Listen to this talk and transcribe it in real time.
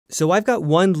So I've got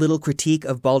one little critique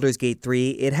of Baldur's Gate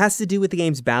 3. It has to do with the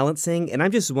game's balancing, and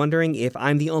I'm just wondering if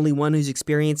I'm the only one who's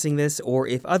experiencing this or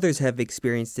if others have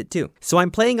experienced it too. So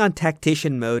I'm playing on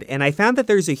tactician mode, and I found that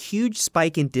there's a huge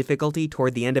spike in difficulty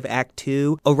toward the end of Act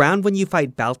 2, around when you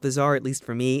fight Balthazar, at least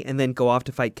for me, and then go off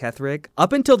to fight Ketheric.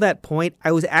 Up until that point,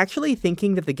 I was actually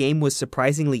thinking that the game was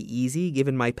surprisingly easy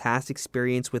given my past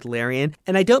experience with Larian,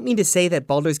 and I don't mean to say that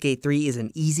Baldur's Gate 3 is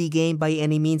an easy game by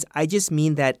any means. I just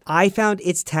mean that I found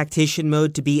its tactician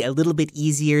mode to be a little bit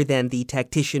easier than the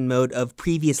tactician mode of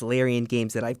previous Larian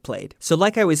games that I've played. So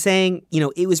like I was saying,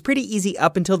 it was pretty easy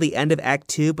up until the end of Act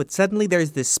 2, but suddenly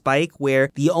there's this spike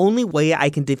where the only way I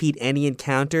can defeat any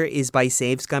encounter is by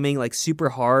save scumming like super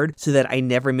hard so that I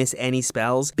never miss any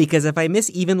spells, because if I miss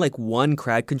even like one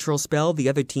crowd control spell, the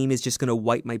other team is just going to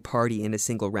wipe my party in a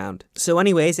single round. So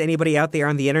anyways, anybody out there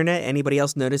on the internet, anybody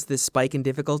else notice this spike in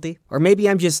difficulty? Or maybe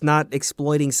I'm just not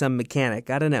exploiting some mechanic.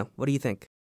 I don't know. What do you think?